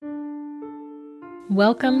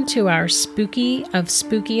Welcome to our spooky of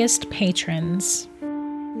spookiest patrons.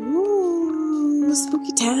 Ooh,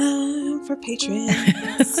 spooky time for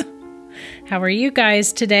patrons. How are you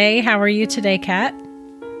guys today? How are you today, Kat?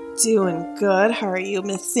 Doing good. How are you,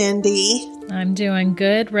 Miss Cindy? I'm doing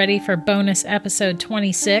good. Ready for bonus episode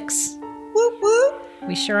 26. Whoop whoop.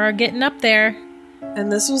 We sure are getting up there. And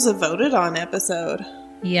this was a voted on episode.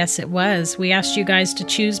 Yes, it was. We asked you guys to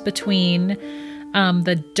choose between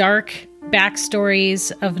the dark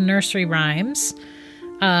backstories of nursery rhymes,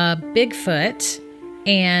 Bigfoot,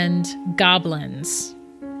 and goblins.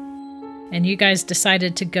 And you guys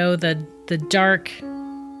decided to go the dark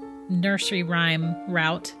nursery rhyme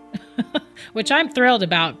route, which I'm thrilled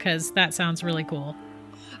about because that sounds really cool.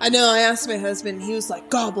 I know. I asked my husband. He was like,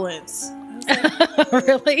 goblins. I was like,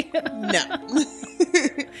 really? No.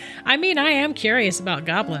 I mean, I am curious about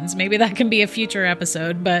goblins. Maybe that can be a future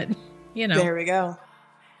episode, but, you know. There we go.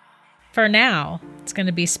 For now, it's going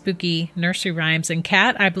to be spooky nursery rhymes. And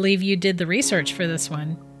Kat, I believe you did the research for this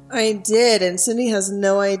one. I did, and Cindy has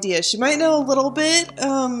no idea. She might know a little bit,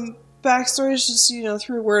 backstories just,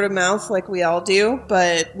 through word of mouth like we all do,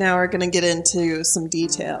 but now we're going to get into some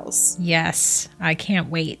details. Yes, I can't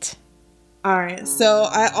wait. All right, so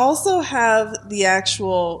I also have the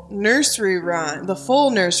actual nursery rhyme, the full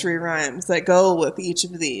nursery rhymes that go with each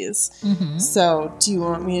of these. Mm-hmm. So do you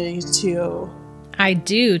want me to... I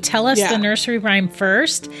do. Tell us the nursery rhyme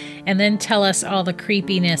first, and then tell us all the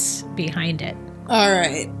creepiness behind it. All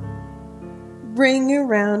right. Ring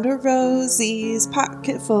around a rosie's,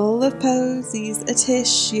 pocket full of posies, a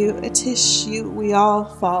tissue, we all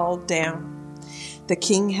fall down. The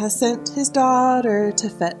king has sent his daughter to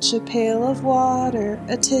fetch a pail of water,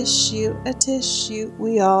 a tissue,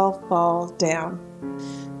 we all fall down.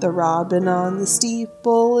 The robin on the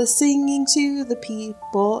steeple is singing to the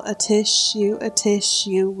people, a tissue,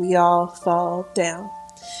 we all fall down.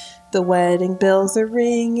 The wedding bells are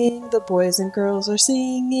ringing, the boys and girls are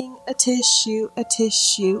singing, a tissue,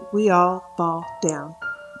 we all fall down.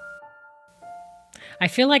 I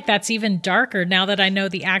feel like that's even darker now that I know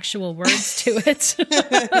the actual words to it.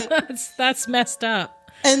 That's messed up.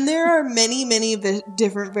 And there are many, many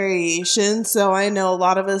different variations. So I know a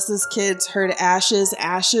lot of us as kids heard ashes,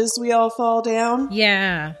 we all fall down.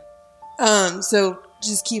 Yeah. So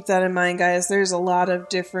just keep that in mind, guys. There's a lot of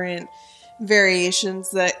different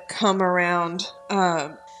variations that come around.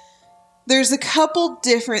 There's a couple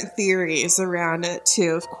different theories around it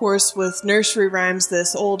too. Of course, with nursery rhymes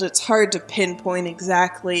this old, it's hard to pinpoint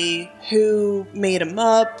exactly who made them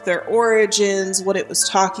up, their origins, what it was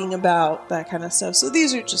talking about, that kind of stuff. So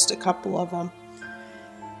these are just a couple of them.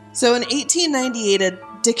 So in 1898, a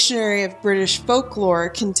Dictionary of British Folklore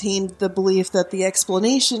contained the belief that the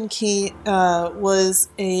explanation was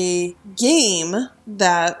a game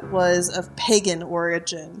that was of pagan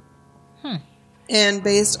origin. And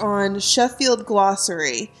based on Sheffield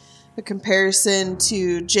Glossary, a comparison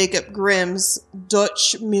to Jacob Grimm's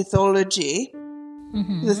Dutch mythology,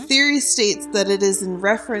 the theory states that it is in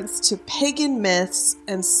reference to pagan myths,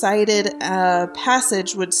 and cited a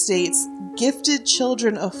passage which states, "Gifted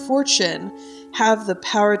children of fortune have the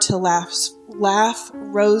power to laugh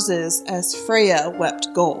roses as Freya wept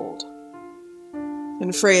gold."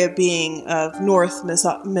 And Freya being of Norse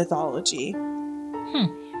mythology.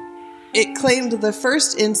 It claimed the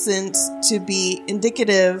first instance to be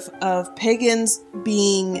indicative of pagans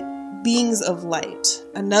being beings of light.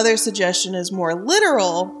 Another suggestion is more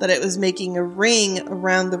literal, that it was making a ring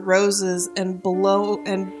around the roses and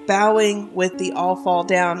bowing with the all fall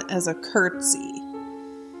down as a curtsy.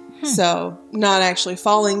 So not actually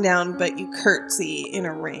falling down, but you curtsy in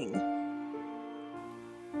a ring.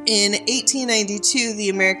 In 1892, the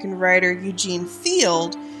American writer Eugene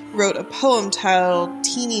Field wrote a poem titled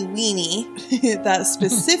Teeny Weeny that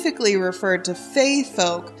specifically referred to fae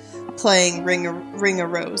folk playing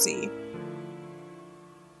Ring-a-Rosy.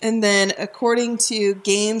 And then, according to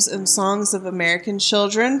Games and Songs of American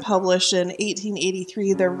Children, published in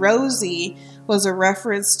 1883, the Rosie was a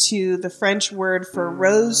reference to the French word for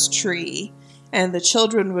rose tree, and the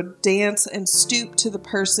children would dance and stoop to the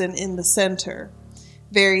person in the center.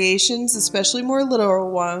 Variations, especially more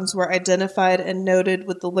literal ones, were identified and noted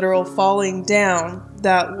with the literal falling down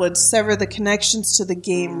that would sever the connections to the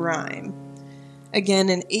game rhyme. Again,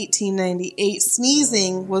 in 1898,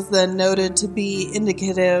 sneezing was then noted to be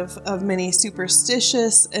indicative of many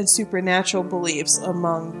superstitious and supernatural beliefs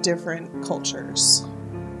among different cultures.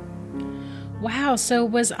 Wow, so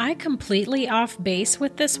was I completely off base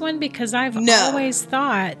with this one? Because I've always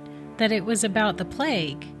thought that it was about the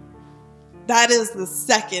plague. That is the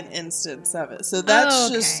second instance of it. So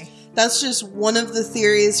that's That's just one of the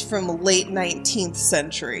theories from late 19th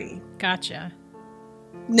century. Gotcha.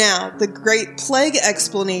 Now, the Great Plague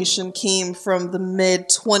explanation came from the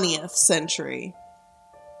mid-20th century.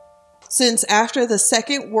 Since after the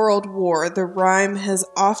Second World War, the rhyme has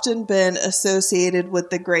often been associated with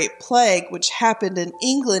the Great Plague, which happened in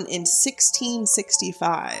England in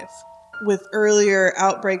 1665, with earlier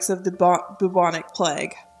outbreaks of the bubonic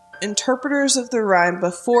plague. Interpreters of the rhyme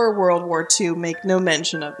before World War II make no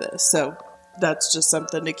mention of this, so that's just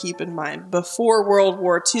something to keep in mind. Before World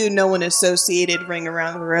War II, no one associated Ring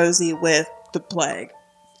Around the Rosie with the plague.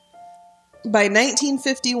 By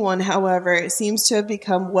 1951, however, it seems to have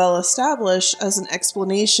become well established as an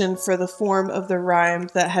explanation for the form of the rhyme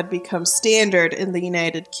that had become standard in the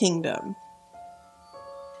United Kingdom.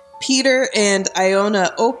 Peter and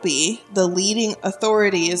Iona Opie, the leading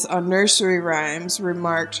authorities on nursery rhymes,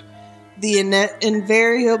 remarked, "The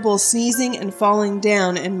invariable sneezing and falling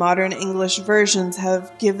down in modern English versions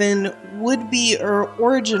have given would-be or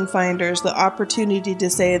origin finders the opportunity to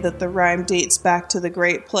say that the rhyme dates back to the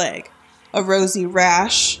Great Plague. A rosy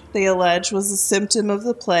rash, they allege, was a symptom of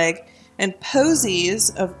the plague, and posies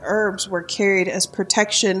of herbs were carried as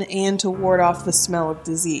protection and to ward off the smell of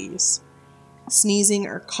disease. Sneezing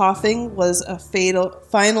or coughing was a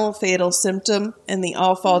final fatal symptom, and the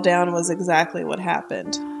all fall down was exactly what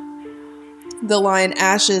happened." The line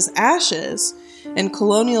 "ashes, ashes" in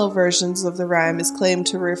colonial versions of the rhyme is claimed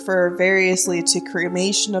to refer variously to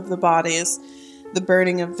cremation of the bodies, the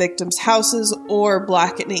burning of victims' houses, or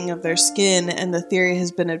blackening of their skin, and the theory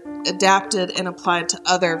has been adapted and applied to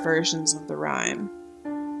other versions of the rhyme.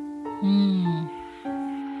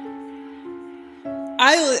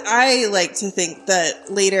 I like to think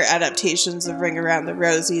that later adaptations of Ring Around the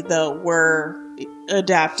Rosie, though, were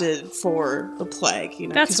adapted for the plague. You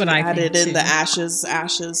know, that's what I think, added in too. the ashes,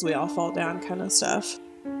 ashes, we all fall down kind of stuff.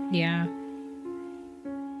 Yeah.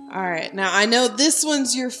 All right. Now, I know this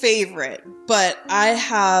one's your favorite, but I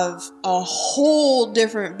have a whole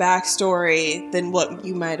different backstory than what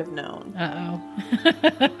you might have known.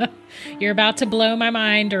 Uh-oh. You're about to blow my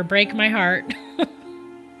mind or break my heart.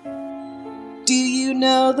 Do you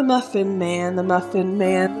know the Muffin Man, the Muffin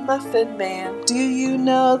Man, the Muffin Man? Do you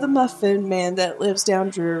know the Muffin Man that lives down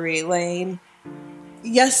Drury Lane?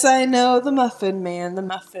 Yes, I know the Muffin Man, the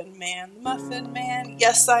Muffin Man, the Muffin Man.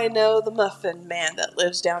 Yes, I know the Muffin Man that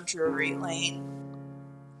lives down Drury Lane.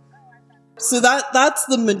 So that's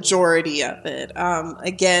the majority of it.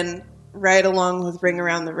 Again, right along with Ring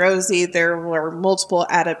Around the Rosie, there were multiple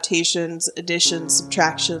adaptations, additions,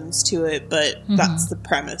 subtractions to it, but that's the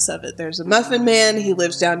premise of it. There's a Muffin Man, he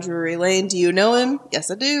lives down Drury Lane. Do you know him? Yes,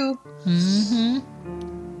 I do.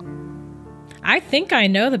 I think I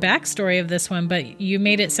know the backstory of this one, but you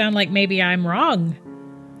made it sound like maybe I'm wrong.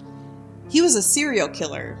 He was a serial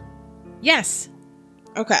killer. Yes.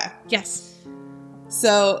 Okay. Yes.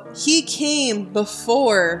 So he came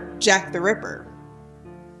before Jack the Ripper.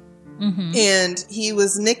 And he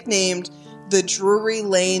was nicknamed the Drury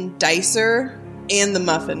Lane Dicer and the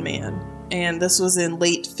Muffin Man. And this was in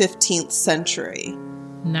late 15th century.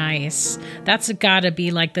 Nice. That's got to be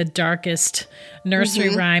like the darkest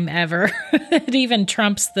nursery rhyme ever. It even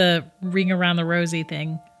trumps the Ring Around the Rosie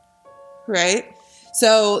thing. Right?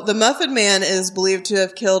 So the Muffin Man is believed to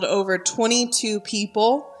have killed over 22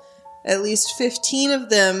 people, at least 15 of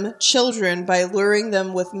them children, by luring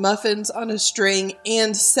them with muffins on a string,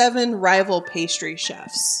 and 7 rival pastry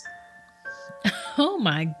chefs. Oh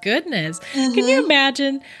my goodness. Can you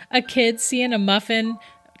imagine a kid seeing a muffin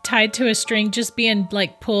tied to a string just being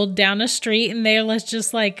like pulled down a street, and they're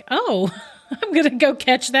just like, oh, I'm going to go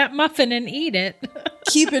catch that muffin and eat it.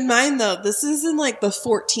 Keep in mind, though, this is in like the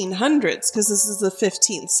 1400s, because this is the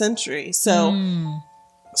 15th century. So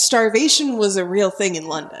starvation was a real thing in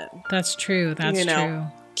London. That's true. That's true.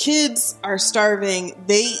 Kids are starving.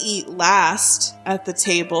 They eat last at the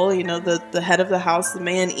table. You know, the head of the house, the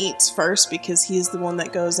man, eats first because he's the one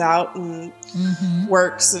that goes out and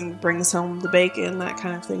works and brings home the bacon, that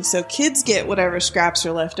kind of thing. So kids get whatever scraps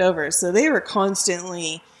are left over. So they were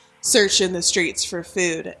constantly searching the streets for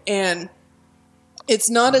food. And it's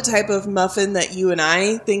not a type of muffin that you and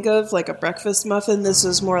I think of, like a breakfast muffin. This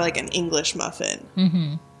was more like an English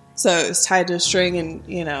muffin. So it was tied to a string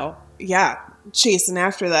and, chasing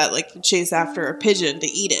after that, like you chase after a pigeon to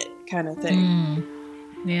eat it kind of thing.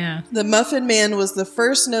 Yeah. The Muffin Man was the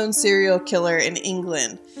first known serial killer in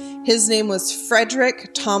England. His name was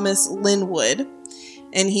Frederick Thomas Linwood,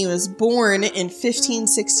 and he was born in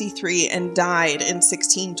 1563 and died in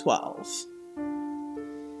 1612.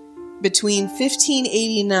 Between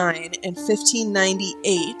 1589 and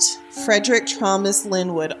 1598, Frederick Thomas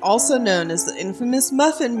Linwood, also known as the infamous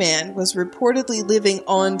Muffin Man, was reportedly living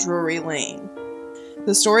on Drury Lane.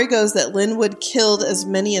 The story goes that Linwood killed as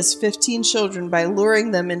many as 15 children by luring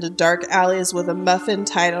them into dark alleys with a muffin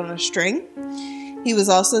tied on a string. He was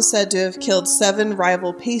also said to have killed 7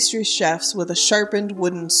 rival pastry chefs with a sharpened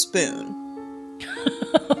wooden spoon.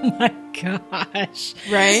 Oh my gosh.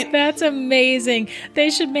 Right? That's amazing. They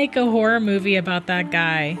should make a horror movie about that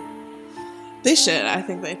guy. They should. I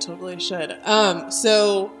think they totally should.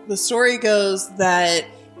 So the story goes that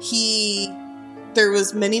there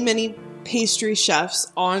was many pastry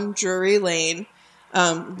chefs on Drury Lane.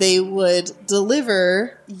 They would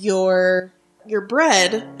deliver your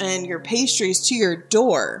bread and your pastries to your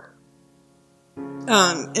door.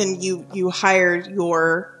 And you hired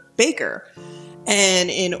your baker. And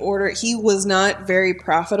he was not very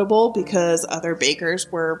profitable because other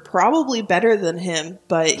bakers were probably better than him,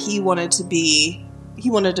 but he wanted to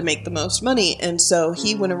make the most money. And so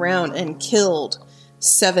he went around and killed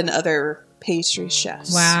 7 other pastry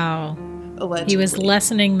chefs. Wow. Allegedly. He was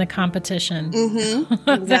lessening the competition. Mm-hmm.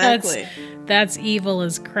 Exactly. that's evil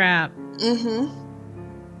as crap. Mm-hmm.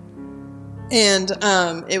 And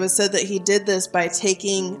it was said that he did this by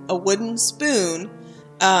taking a wooden spoon,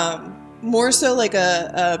 more so like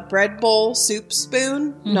a bread bowl soup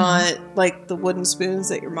spoon, not like the wooden spoons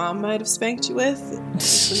that your mom might have spanked you with.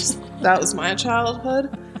 That was my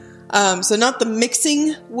childhood. So not the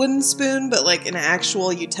mixing wooden spoon, but like an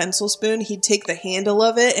actual utensil spoon. He'd take the handle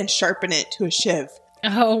of it and sharpen it to a shiv.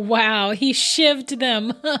 Oh, wow. He shivved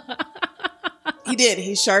them. He did.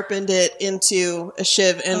 He sharpened it into a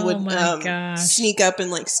shiv and would sneak up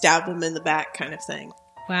and like stab them in the back kind of thing.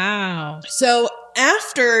 Wow. So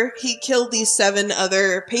after he killed these 7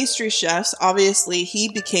 other pastry chefs, obviously he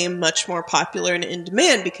became much more popular and in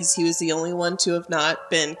demand because he was the only one to have not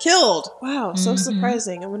been killed. Wow, so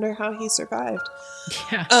surprising. I wonder how he survived.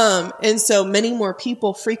 Yeah. And so many more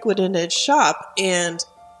people frequented his shop, and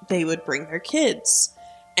they would bring their kids.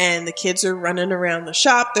 And the kids are running around the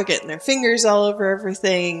shop. They're getting their fingers all over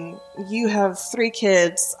everything. You have 3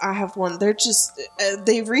 kids. I have 1. They're just,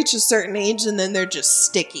 they've reached a certain age and then they're just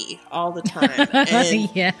sticky all the time. And,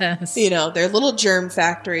 yes. you know, they're little germ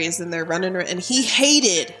factories and they're running around. And he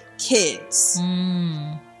hated kids.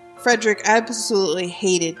 Frederick absolutely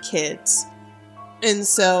hated kids. And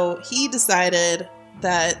so he decided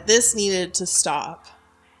that this needed to stop.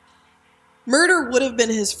 Murder would have been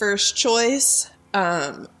his first choice.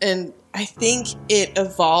 And I think it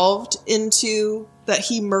evolved into that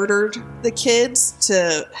he murdered the kids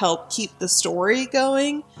to help keep the story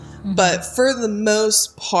going. But for the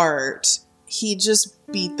most part, he just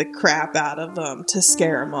beat the crap out of them to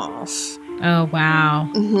scare them off. Oh, wow.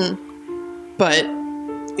 But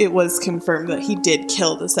it was confirmed that he did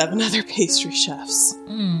kill the 7 other pastry chefs.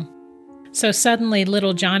 So suddenly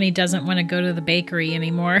little Johnny doesn't want to go to the bakery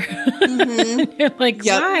anymore. You're like,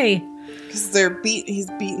 why? Because he's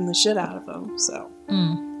beating the shit out of them, so.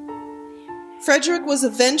 Frederick was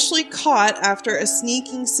eventually caught after a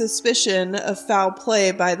sneaking suspicion of foul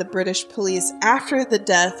play by the British police after the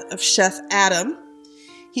death of Chef Adam.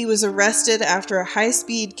 He was arrested after a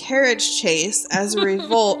high-speed carriage chase as a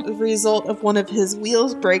result of one of his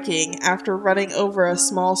wheels breaking after running over a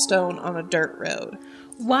small stone on a dirt road.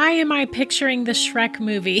 Why am I picturing the Shrek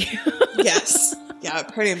movie? Yes. Yeah,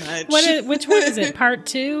 pretty much. Which one is it? Part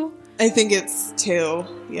 2? I think it's 2.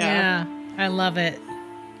 Yeah, I love it.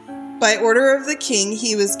 By order of the king,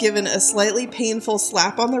 he was given a slightly painful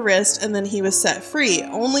slap on the wrist and then he was set free,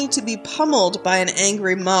 only to be pummeled by an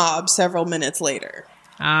angry mob several minutes later.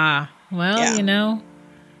 You know,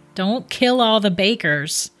 don't kill all the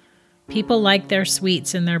bakers. People like their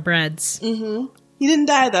sweets and their breads. He didn't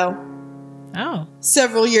die, though. Oh.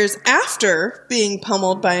 Several years after being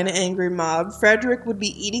pummeled by an angry mob, Frederick would be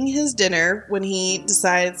eating his dinner when he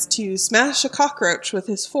decides to smash a cockroach with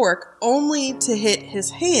his fork, only to hit his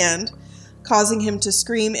hand, causing him to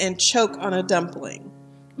scream and choke on a dumpling.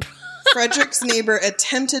 Frederick's neighbor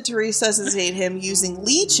attempted to resuscitate him using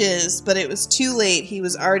leeches, but it was too late. He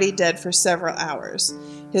was already dead for several hours.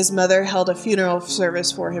 His mother held a funeral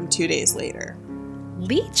service for him 2 days later.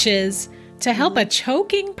 Leeches? To help a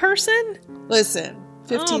choking person? Listen,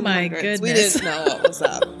 1500s. Oh my goodness. We didn't know what was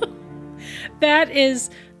up. That is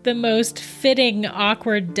the most fitting,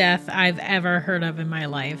 awkward death I've ever heard of in my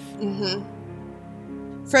life.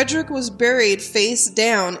 Frederick was buried face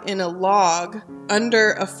down in a log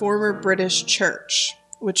under a former British church,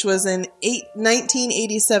 which was in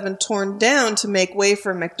 1987 torn down to make way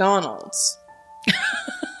for McDonald's.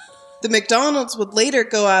 The McDonald's would later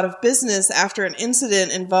go out of business after an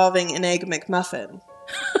incident involving an Egg McMuffin.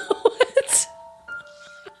 What?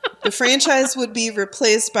 The franchise would be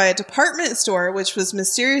replaced by a department store, which was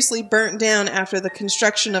mysteriously burnt down after the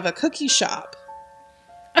construction of a cookie shop.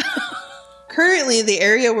 Currently, the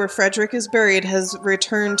area where Frederick is buried has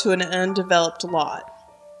returned to an undeveloped lot.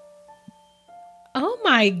 Oh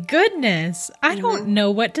my goodness. I don't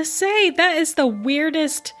know what to say. That is the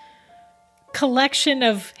weirdest collection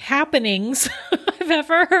of happenings I've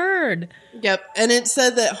ever heard. Yep, and it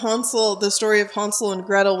said that the story of Hansel and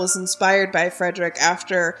Gretel was inspired by Frederick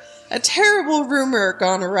after a terrible rumor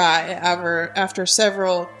gone awry after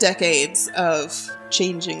several decades of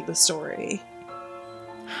changing the story.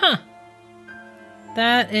 Huh.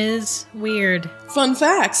 That is weird. Fun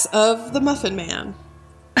facts of the Muffin Man.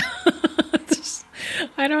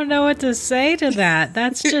 I don't know what to say to that.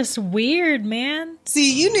 That's just weird, man.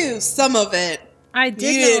 See, you knew some of it. I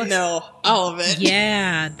did. You didn't know all of it.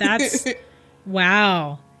 Yeah, that's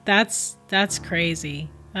wow. That's crazy.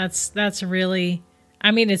 That's really.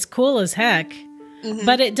 I mean, it's cool as heck,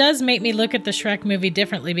 but it does make me look at the Shrek movie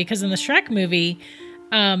differently because in the Shrek movie,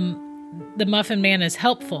 the Muffin Man is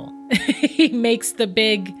helpful. He makes the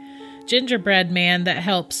big gingerbread man that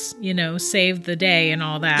helps, save the day and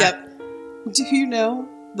all that. Yep. Do you know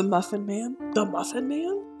the Muffin Man? The Muffin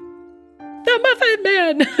Man? The Muffin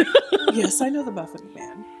Man! Yes, I know the Muffin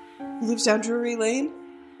Man. Who lives down Drury Lane?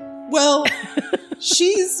 Well,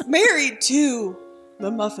 she's married to the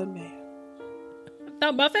Muffin Man.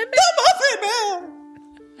 The Muffin Man? The Muffin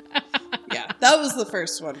Man! Yeah, that was the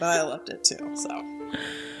first one, but I loved it too, so.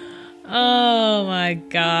 Oh my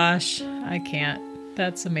gosh. I can't.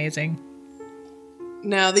 That's amazing.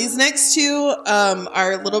 Now, these next two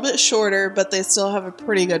are a little bit shorter, but they still have a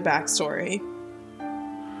pretty good backstory.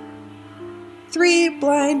 3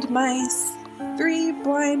 blind mice, 3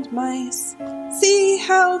 blind mice. See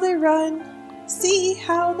how they run, see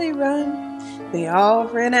how they run. They all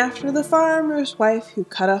ran after the farmer's wife, who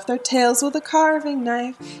cut off their tails with a carving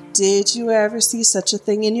knife. Did you ever see such a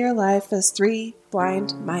thing in your life as 3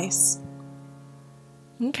 blind mice?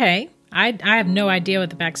 Okay. I have no idea what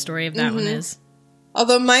the backstory of that one is.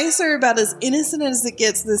 Although mice are about as innocent as it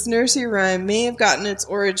gets, this nursery rhyme may have gotten its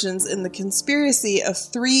origins in the conspiracy of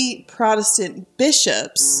 3 Protestant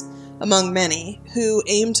bishops, among many, who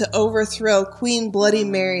aimed to overthrow Queen Bloody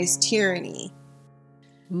Mary's tyranny.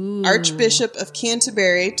 Ooh. Archbishop of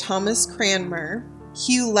Canterbury, Thomas Cranmer,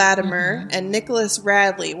 Hugh Latimer, and Nicholas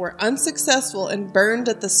Radley were unsuccessful and burned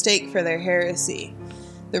at the stake for their heresy.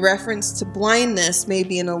 The reference to blindness may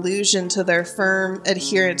be an allusion to their firm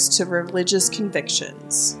adherence to religious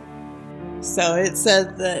convictions. So it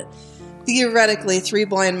said that theoretically 3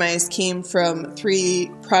 blind mice came from 3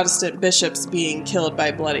 Protestant bishops being killed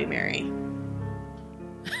by Bloody Mary.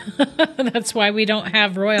 That's why we don't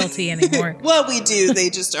have royalty anymore. Well, we do. They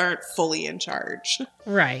just aren't fully in charge.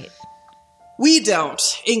 Right. We don't.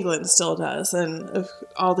 England still does. And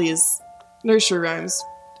all these nursery rhymes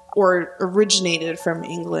originated from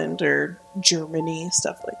England or Germany,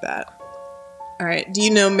 stuff like that. All right. Do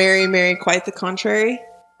you know Mary, Mary, quite the contrary?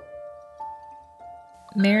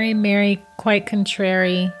 Mary, Mary, quite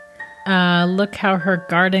contrary. Look how her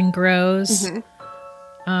garden grows.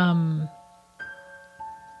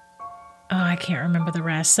 I can't remember the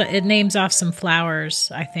rest. So it names off some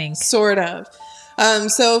flowers, I think. Sort of.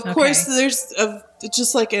 So, of course, there's,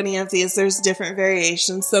 just like any of these, there's different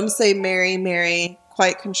variations. Some say Mary, Mary,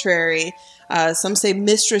 quite contrary. Some say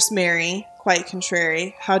Mistress Mary, quite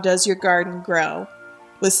contrary. How does your garden grow?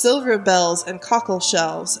 With silver bells and cockle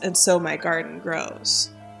shells, and so my garden grows.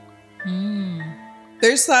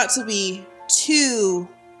 There's thought to be 2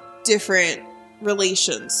 different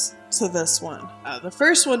relations to this one. The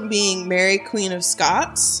first one being Mary, Queen of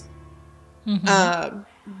Scots.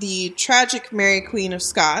 The tragic Mary, Queen of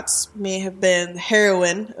Scots may have been the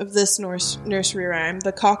heroine of this nursery rhyme.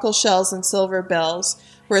 The cockle shells and silver bells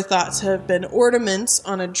were thought to have been ornaments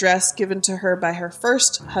on a dress given to her by her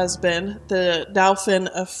first husband, the Dauphin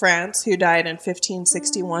of France, who died in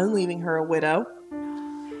 1561, leaving her a widow.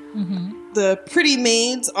 The pretty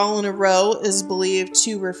maids all in a row is believed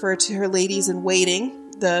to refer to her ladies in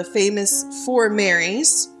waiting, the famous 4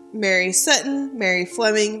 Marys: Mary Sutton, Mary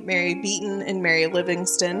Fleming, Mary Beaton, and Mary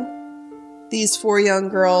Livingston. These 4 young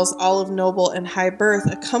girls, all of noble and high birth,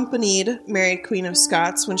 accompanied Mary Queen of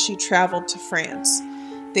Scots when she traveled to France.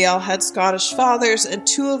 They all had Scottish fathers, and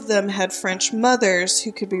 2 of them had French mothers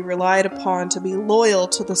who could be relied upon to be loyal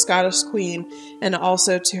to the Scottish Queen and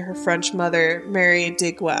also to her French mother, Mary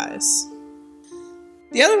de Guise.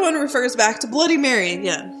 The other one refers back to Bloody Mary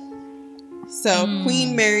again. So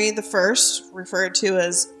Queen Mary I, referred to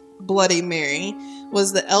as Bloody Mary,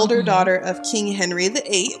 was the elder daughter of King Henry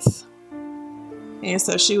VIII. And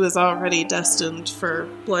so she was already destined for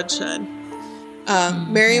bloodshed.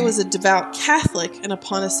 Mary was a devout Catholic, and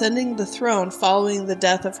upon ascending the throne following the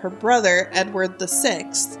death of her brother, Edward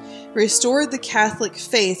VI, restored the Catholic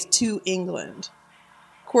faith to England.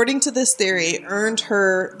 According to this theory, earned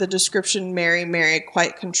her the description Mary,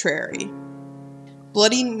 quite contrary.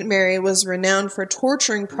 Bloody Mary was renowned for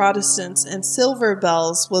torturing Protestants, and silver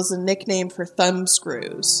bells was a nickname for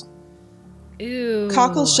thumbscrews. Ew.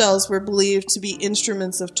 Cockle shells were believed to be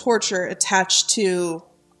instruments of torture attached to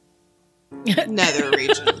nether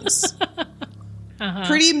regions.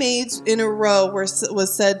 Pretty maids in a row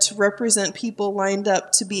was said to represent people lined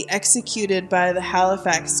up to be executed by the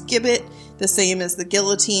Halifax gibbet, the same as the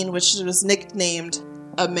guillotine, which was nicknamed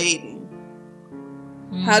a maiden.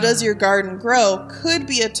 How does your garden grow could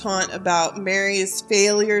be a taunt about Mary's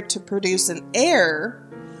failure to produce an heir,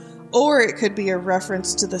 or it could be a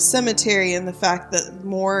reference to the cemetery and the fact that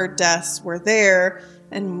more deaths were there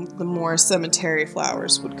and the more cemetery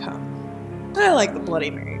flowers would come. I like the Bloody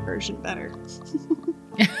Mary version better.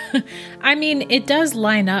 I mean, it does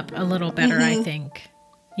line up a little better, I think.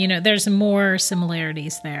 You know, there's more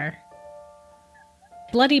similarities there.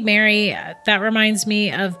 Bloody Mary, that reminds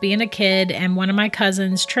me of being a kid and one of my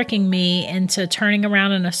cousins tricking me into turning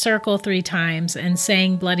around in a circle 3 times and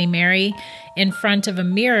saying Bloody Mary in front of a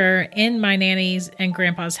mirror in my nanny's and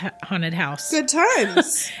grandpa's haunted house. Good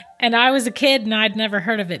times. And I was a kid and I'd never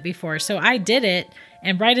heard of it before. So I did it.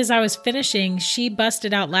 And right as I was finishing, she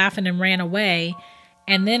busted out laughing and ran away.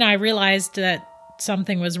 And then I realized that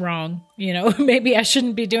something was wrong. You know, maybe I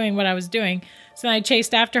shouldn't be doing what I was doing. So I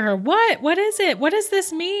chased after her. What? What is it? What does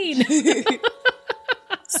this mean?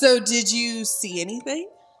 So did you see anything?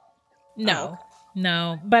 No.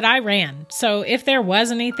 No. But I ran. So if there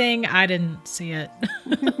was anything, I didn't see it.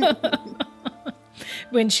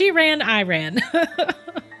 When she ran, I ran.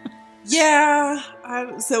 Yeah.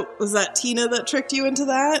 So was that Tina that tricked you into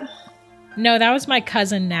that? No, that was my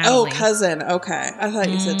cousin Natalie. Oh, cousin. Okay. I thought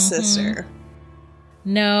you said sister.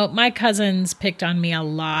 No, my cousins picked on me a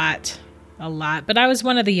lot. But I was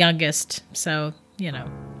one of the youngest, so, you know.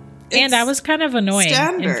 And I was kind of annoying,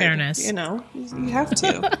 standard, in fairness. You know, you have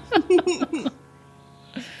to.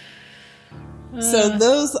 So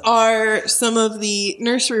those are some of the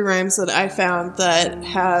nursery rhymes that I found that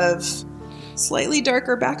have slightly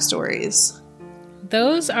darker backstories.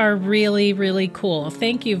 Those are really, really cool.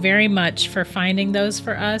 Thank you very much for finding those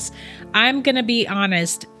for us. I'm going to be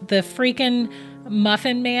honest, the freaking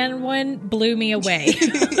Muffin Man one blew me away.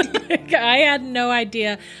 I had no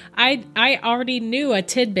idea. I already knew a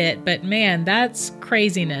tidbit, but man, that's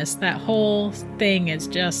craziness. That whole thing is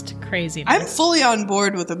just craziness. I'm fully on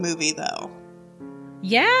board with a movie, though.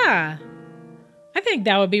 Yeah. I think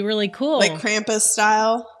that would be really cool. Like Krampus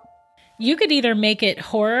style. You could either make it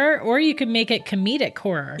horror or you could make it comedic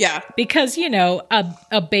horror. Yeah. Because, you know,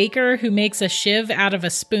 a baker who makes a shiv out of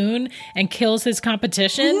a spoon and kills his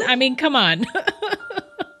competition. I mean, come on.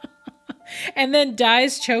 And then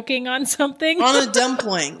dies choking on something. On a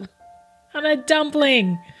dumpling. On a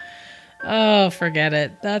dumpling. Oh, forget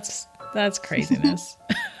it. That's craziness.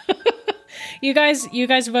 You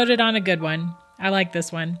guys voted on a good one. I like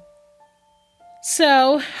this one.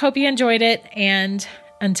 So, hope you enjoyed it, and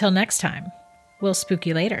until next time, we'll spook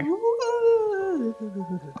you later.